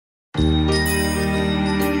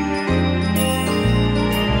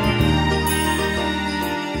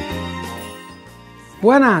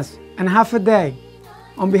Buenas and half a day.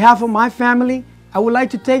 On behalf of my family, I would like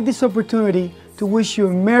to take this opportunity to wish you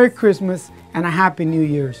a Merry Christmas and a Happy New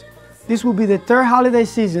Year's. This will be the third holiday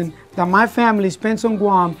season that my family spends on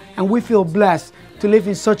Guam, and we feel blessed to live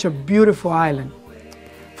in such a beautiful island.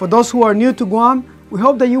 For those who are new to Guam, we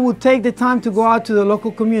hope that you will take the time to go out to the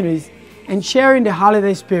local communities and share in the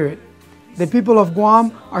holiday spirit. The people of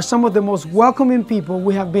Guam are some of the most welcoming people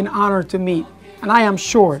we have been honored to meet, and I am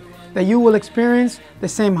sure that you will experience the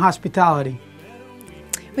same hospitality.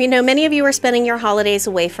 We know many of you are spending your holidays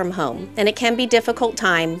away from home, and it can be a difficult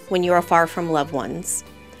time when you are far from loved ones.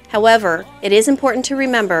 However, it is important to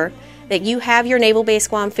remember that you have your Naval Base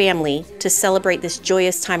Guam family to celebrate this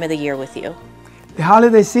joyous time of the year with you. The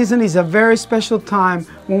holiday season is a very special time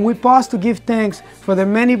when we pause to give thanks for the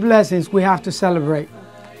many blessings we have to celebrate.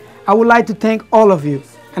 I would like to thank all of you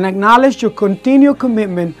and acknowledge your continued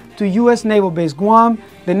commitment to U.S. Naval Base Guam,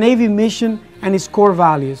 the Navy mission, and its core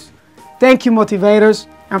values. Thank you, motivators,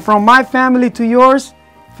 and from my family to yours,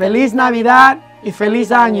 Feliz Navidad y Feliz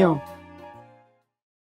Año.